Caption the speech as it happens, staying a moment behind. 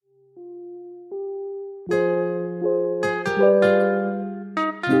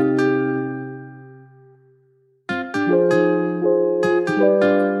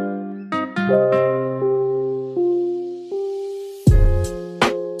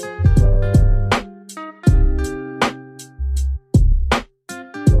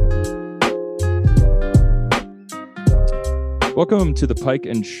Welcome to the Pike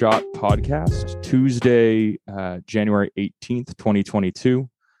Shot podcast, Tuesday, January 18th, 2022.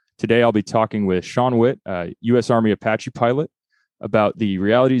 Today, I'll be talking with Shawn Witt, U.S. Army Apache pilot, about the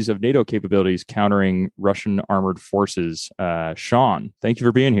realities of NATO capabilities countering Russian armored forces. Shawn, thank you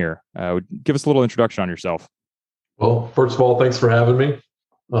for being here. Give us a little introduction on yourself. Well, first of all, thanks for having me.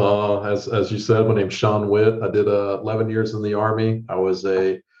 As you said, my name's Shawn Witt. I did 11 years in the Army. I was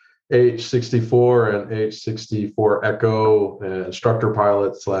a AH-64 and AH-64 Echo instructor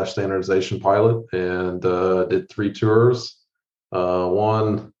pilot / standardization pilot, and did 3 tours,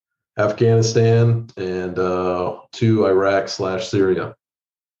 1 Afghanistan and 2 Iraq / Syria.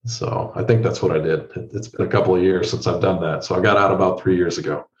 So I think that's what I did. It's been a couple of years since I've done that. So I got out about 3 years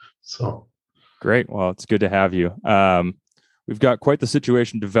ago. So great. Well, it's good to have you. We've got quite the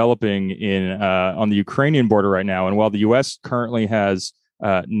situation developing on the Ukrainian border right now. And while the U.S. currently has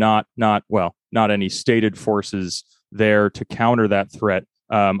not any stated forces there to counter that threat,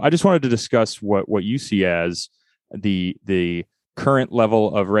 I just wanted to discuss what you see as the current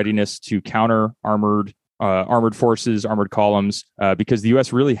level of readiness to counter armored forces, armored columns, because the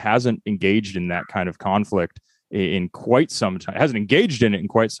U.S. really hasn't engaged in that kind of conflict in quite some time. It hasn't engaged in it in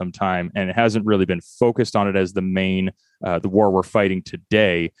quite some time, and it hasn't really been focused on it as the main the war we're fighting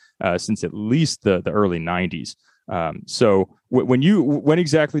today since at least the early 90s. So when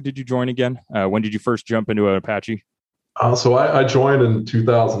exactly did you join again? When did you first jump into an Apache? So I joined in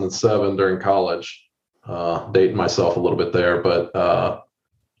 2007 during college, dating myself a little bit there, but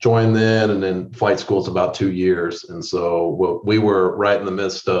joined then, and then flight school's about 2 years. And so we were right in the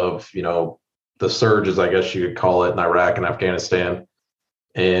midst of, the surges, I guess you could call it, in Iraq and Afghanistan.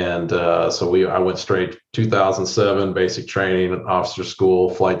 And I went straight 2007, basic training, officer school,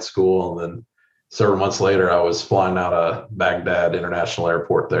 flight school, and then several months later, I was flying out of Baghdad International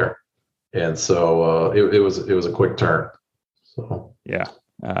Airport there, and so it was a quick turn. So yeah.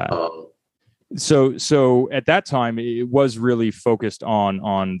 So at that time, it was really focused on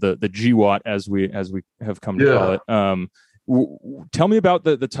the GWAT as we have come to call it. Tell me about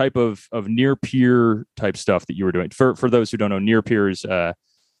the type of near peer type stuff that you were doing. For those who don't know, near peer is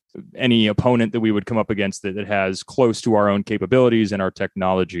any opponent that we would come up against that has close to our own capabilities and our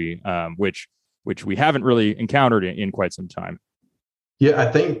technology, which we haven't really encountered in quite some time. Yeah,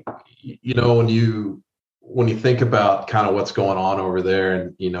 I think, when you think about kind of what's going on over there,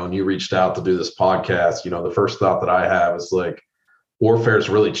 and, and you reached out to do this podcast, the first thought that I have is like, warfare's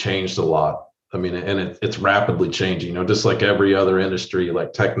really changed a lot. I mean, and it's rapidly changing, just like every other industry,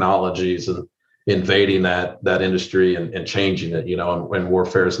 like technologies and invading that industry and changing it, and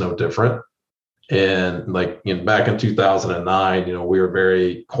warfare is no different. And like back in 2009, we were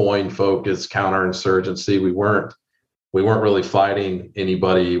very coin focused, counterinsurgency. We weren't really fighting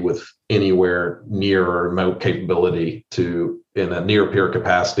anybody with anywhere near or remote capability in a near peer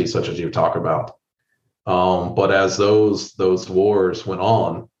capacity, such as you talk about. But as those wars went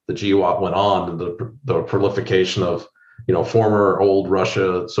on, the GWAT went on, and the proliferation of former old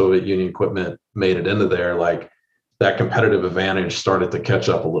Russia, Soviet Union equipment made it into there. Like, that competitive advantage started to catch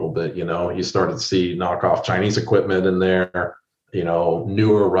up a little bit. You started to see knockoff Chinese equipment in there,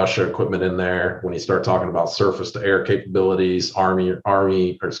 newer Russia equipment in there. When you start talking about surface to air capabilities, armor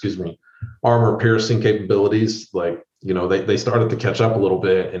piercing capabilities, like, they started to catch up a little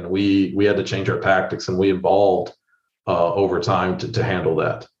bit, and we had to change our tactics, and we evolved over time to handle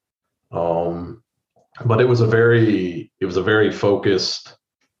that. But it was a very focused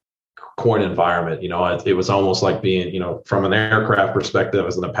coin environment. It was almost like being, from an aircraft perspective,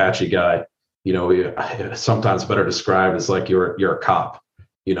 as an Apache guy, sometimes better described as like you're a cop.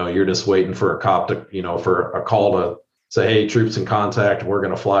 You're just waiting for a cop to, for a call to say, hey, troops in contact, we're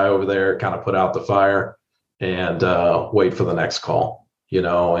going to fly over there, kind of put out the fire, and wait for the next call.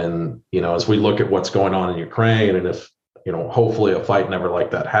 As we look at what's going on in Ukraine, and if hopefully a fight never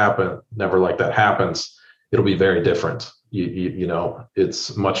like that happens, it'll be very different.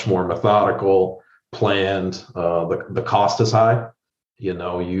 It's much more methodical, planned. The cost is high. We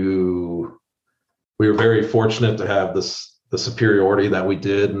were very fortunate to have the superiority that we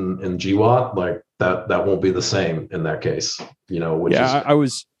did in GWAT. Like that won't be the same in that case. I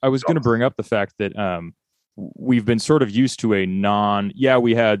was going to bring up the fact that we've been sort of used to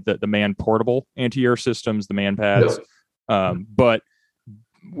we had the man portable anti-air systems, the man pads. But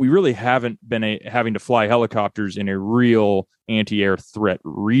we really haven't been having to fly helicopters in a real anti-air threat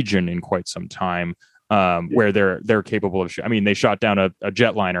region in quite some time, where they're capable of. I mean, they shot down a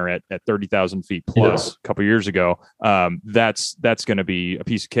jetliner at 30,000 feet plus a couple years ago. That's going to be a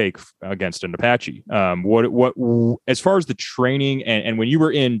piece of cake against an Apache. What as far as the training and when you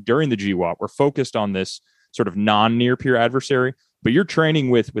were during the GWOT, we're focused on this sort of non-near peer adversary, but you're training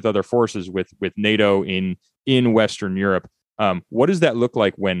with other forces with NATO in Western Europe. What does that look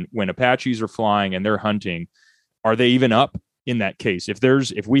like when Apaches are flying and they're hunting? Are they even up in that case?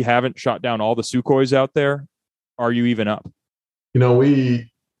 If we haven't shot down all the Sukhois out there, are you even up? We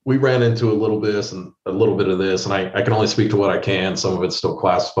ran into a little bit of this, and I can only speak to what I can. Some of it's still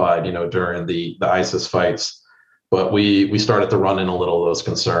classified, during the ISIS fights, but we started to run in a little of those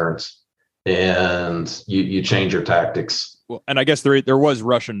concerns, and you change your tactics. Well, and I guess there was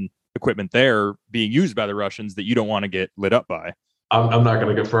Russian equipment there being used by the Russians that you don't want to get lit up by. I'm not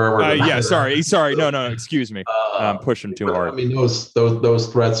going to confirm. Sorry. No. Excuse me. I'm pushing too hard. I mean, those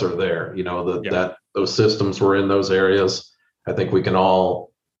threats are there. That those systems were in those areas. I think we can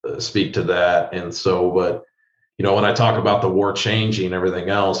all speak to that. And so, but when I talk about the war changing and everything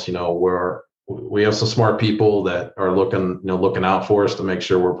else, we have some smart people that are looking out for us to make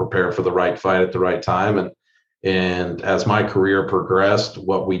sure we're prepared for the right fight at the right time. And as my career progressed,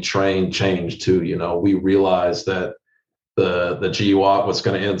 what we trained changed too. We realized that the GWOT was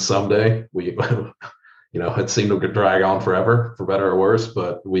going to end someday. We, it seemed to drag on forever, for better or worse,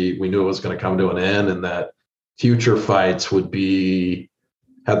 but we knew it was going to come to an end, and that future fights had the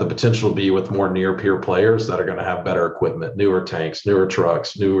potential to be with more near peer players that are going to have better equipment, newer tanks, newer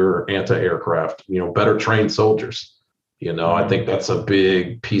trucks, newer anti-aircraft, better trained soldiers. I think that's a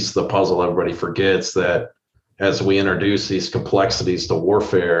big piece of the puzzle. Everybody forgets that as we introduce these complexities to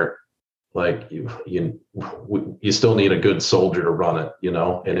warfare, like you still need a good soldier to run it,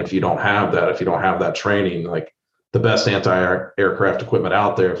 and if you don't have that training, like the best anti-aircraft equipment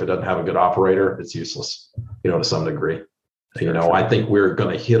out there, if it doesn't have a good operator, it's useless, to some degree. I think we're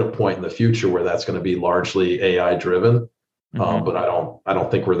going to hit a point in the future where that's going to be largely AI driven. But I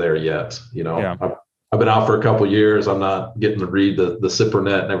don't think we're there yet. I've been out for a couple of years. I'm not getting to read the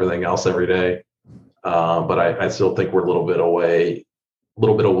SIPRNet and everything else every day. But I still think we're a little bit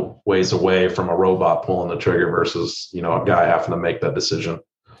of ways away from a robot pulling the trigger versus, a guy having to make that decision.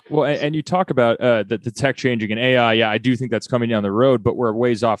 Well, and you talk about the tech changing and AI. Yeah, I do think that's coming down the road, but we're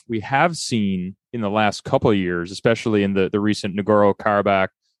ways off. We have seen in the last couple of years, especially in the recent Nagorno-Karabakh,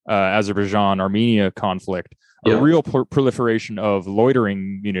 Azerbaijan-Armenia conflict, a real proliferation of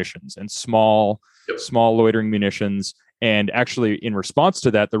loitering munitions and small loitering munitions. And actually, in response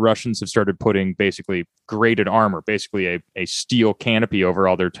to that, the Russians have started putting basically graded armor, basically a steel canopy over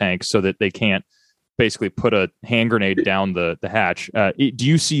all their tanks so that they can't basically put a hand grenade down the hatch. Do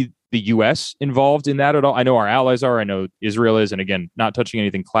you see the U.S. involved in that at all? I know our allies are. I know Israel is. And again, not touching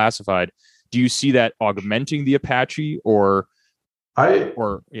anything classified. Do you see that augmenting the Apache go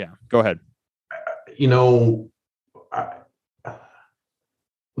ahead.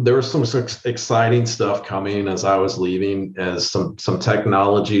 There was some exciting stuff coming as I was leaving, as some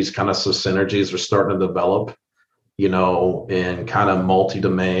technologies, kind of some synergies are starting to develop, in kind of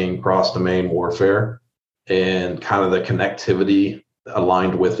multi-domain, cross-domain warfare, and kind of the connectivity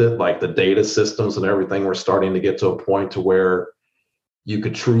aligned with it, like the data systems and everything. We're starting to get to a point to where you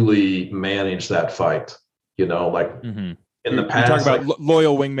could truly manage that fight, in the past. You talk about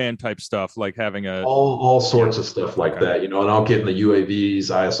loyal wingman type stuff, like having all sorts of stuff like that, and I'll get in the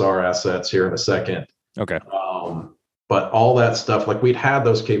UAVs, ISR assets here in a second. Okay. But all that stuff, like we'd had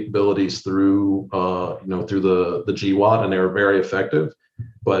those capabilities through the GWOT, and they were very effective,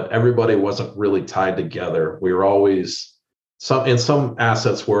 but everybody wasn't really tied together. We were always some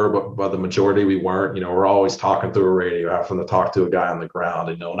assets were, but the majority we weren't. We're always talking through a radio, having to talk to a guy on the ground.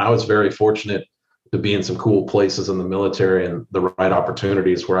 And I was very fortunate to be in some cool places in the military and the right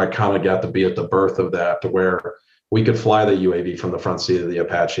opportunities where I kind of got to be at the birth of that, to where we could fly the UAV from the front seat of the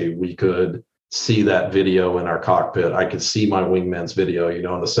Apache. We could see that video in our cockpit. I could see my wingman's video,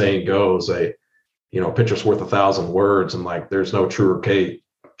 and the saying goes, a picture's worth 1,000 words. And like, there's no truer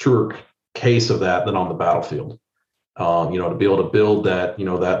case of that than on the battlefield. To be able to build that,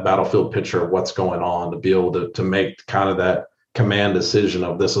 that battlefield picture of what's going on, to be able to make kind of that command decision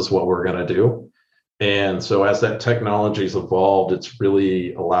of this is what we're going to do. And so as that technology's evolved, it's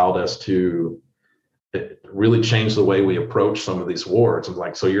really allowed us to really change the way we approach some of these wars. And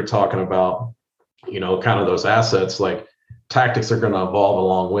like, so you're talking about, kind of those assets, like tactics are going to evolve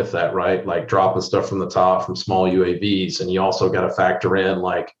along with that, right? Like dropping stuff from the top from small UAVs. And you also got to factor in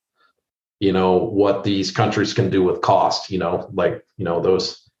like, what these countries can do with cost,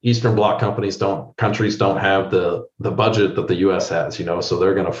 those Eastern Bloc countries don't have the budget that the U.S. has, so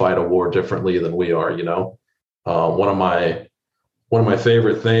they're going to fight a war differently than we are. One of my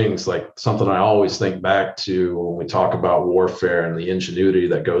favorite things, like something I always think back to when we talk about warfare and the ingenuity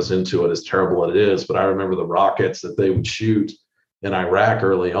that goes into it, as terrible as it is. But I remember the rockets that they would shoot in Iraq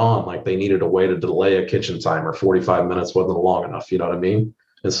early on, like they needed a way to delay a kitchen timer. 45 minutes wasn't long enough, you know what I mean?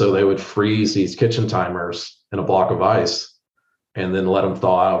 And so they would freeze these kitchen timers in a block of ice and then let them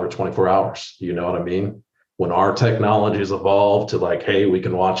thaw out over 24 hours. You know what I mean? When our technology has evolved to like, hey, we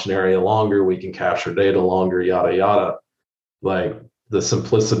can watch an area longer, we can capture data longer, yada, yada. Like the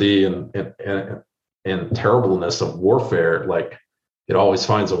simplicity and terribleness of warfare, like it always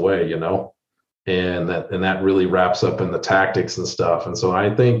finds a way, and that really wraps up in the tactics and stuff. And so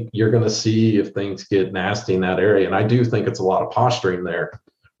I think you're going to see if things get nasty in that area. And I do think it's a lot of posturing there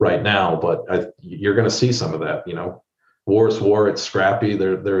right now, but you're going to see some of that, war is war. It's scrappy.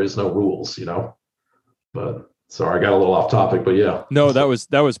 There is no rules, but sorry, I got a little off topic, but yeah. No, that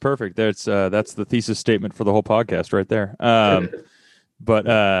was perfect. That's the thesis statement for the whole podcast right there. But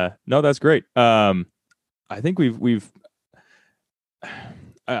no, that's great. I think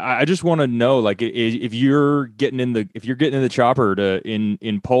I just want to know, like, if you're getting in the chopper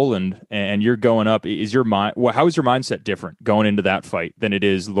in Poland and you're going up, how is your mindset different going into that fight than it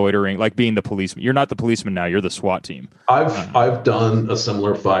is loitering, like being the policeman? You're not the policeman now; you're the SWAT team. I've done a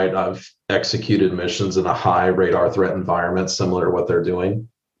similar fight. I've executed missions in a high radar threat environment, similar to what they're doing.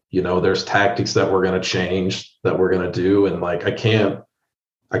 There's tactics that we're going to change, that we're going to do, and like I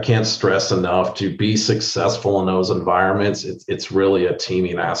can't stress enough, to be successful in those environments, it's really a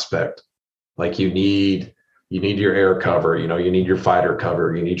teaming aspect. Like you need your air cover, you need your fighter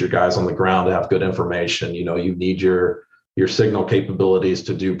cover, you need your guys on the ground to have good information, you need your signal capabilities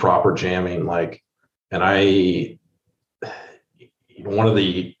to do proper jamming. And one of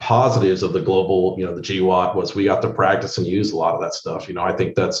the positives of the global, the GWAT, was we got to practice and use a lot of that stuff. I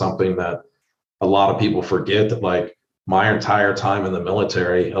think that's something that a lot of people forget, that like, my entire time in the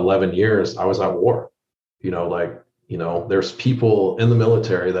military, 11 years, I was at war. There's people in the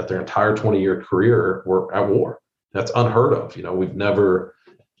military that their entire 20-year career were at war. That's unheard of. We've never,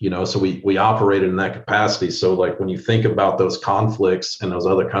 so we operated in that capacity. So like when you think about those conflicts and those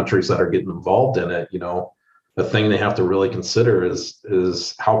other countries that are getting involved in it, the thing they have to really consider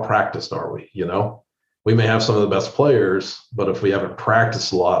is how practiced are we? We may have some of the best players, but if we haven't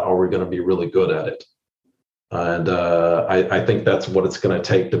practiced a lot, are we going to be really good at it? And I think that's what it's going to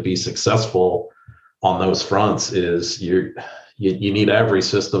take to be successful on those fronts. Is you need every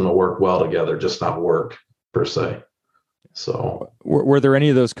system to work well together, just not work per se. So, were there any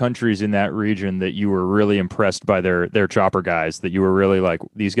of those countries in that region that you were really impressed by their chopper guys, that you were really like,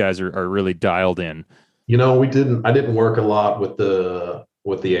 these guys are really dialed in? I didn't work a lot with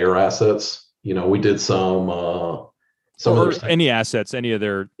the air assets. We did some of any assets, any of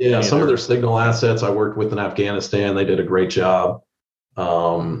their of their signal assets. I worked with in Afghanistan. They did a great job.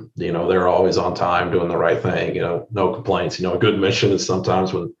 They're always on time, doing the right thing. No complaints. A good mission is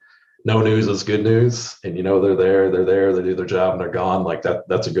sometimes when no news is good news, and they're there, they do their job, and they're gone. Like that.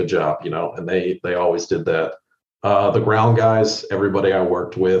 That's a good job. And they always did that. The ground guys, everybody I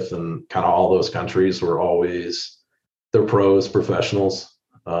worked with, and kind of all those countries they're pros, professionals.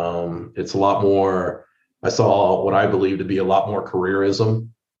 It's a lot more. I saw what I believe to be a lot more careerism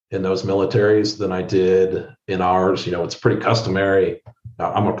in those militaries than I did in ours. It's pretty customary.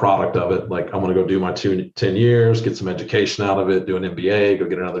 I'm a product of it. Like, I'm going to go do my 10 years, get some education out of it, do an MBA, go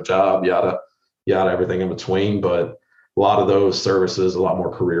get another job, yada, yada, everything in between. But a lot of those services, a lot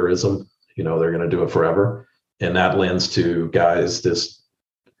more careerism. They're going to do it forever. And that lends to guys just,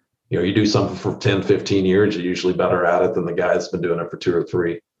 you do something for 10, 15 years, you're usually better at it than the guy that's been doing it for 2 or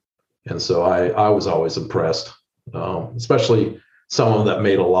 3. And so I was always impressed, especially some of them that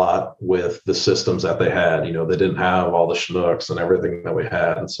made a lot with the systems that they had. They didn't have all the Chinooks and everything that we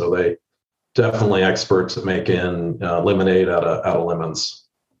had. And so they definitely experts at making lemonade out of lemons.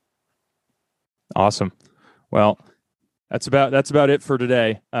 Awesome. Well, that's about it for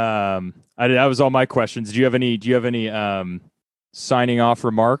today. That was all my questions. Do you have any signing off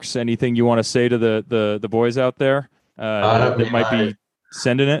remarks? Anything you want to say to the boys out there that might be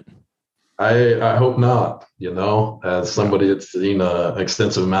sending it? I hope not. As somebody that's seen an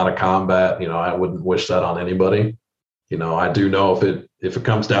extensive amount of combat, I wouldn't wish that on anybody. I do know if it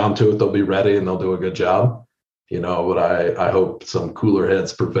comes down to it, they'll be ready and they'll do a good job. But I hope some cooler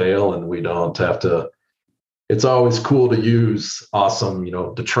heads prevail and we don't have to. It's always cool to use awesome,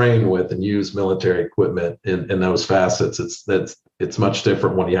 to train with and use military equipment in those facets. It's much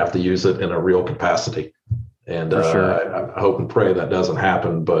different when you have to use it in a real capacity. And For sure. I hope and pray that doesn't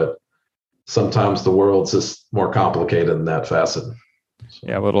happen, but sometimes the world's just more complicated in that facet. So,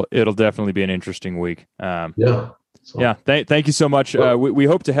 Yeah, well, it'll definitely be an interesting week. yeah. So, yeah. Thank you so much. We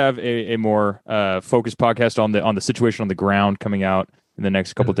hope to have a more focused podcast on the situation on the ground coming out in the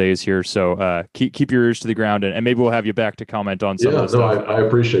next couple of days here. So keep your ears to the ground, and maybe we'll have you back to comment on some of the stuff. I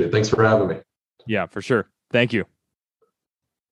appreciate it. Thanks for having me. Yeah, for sure. Thank you.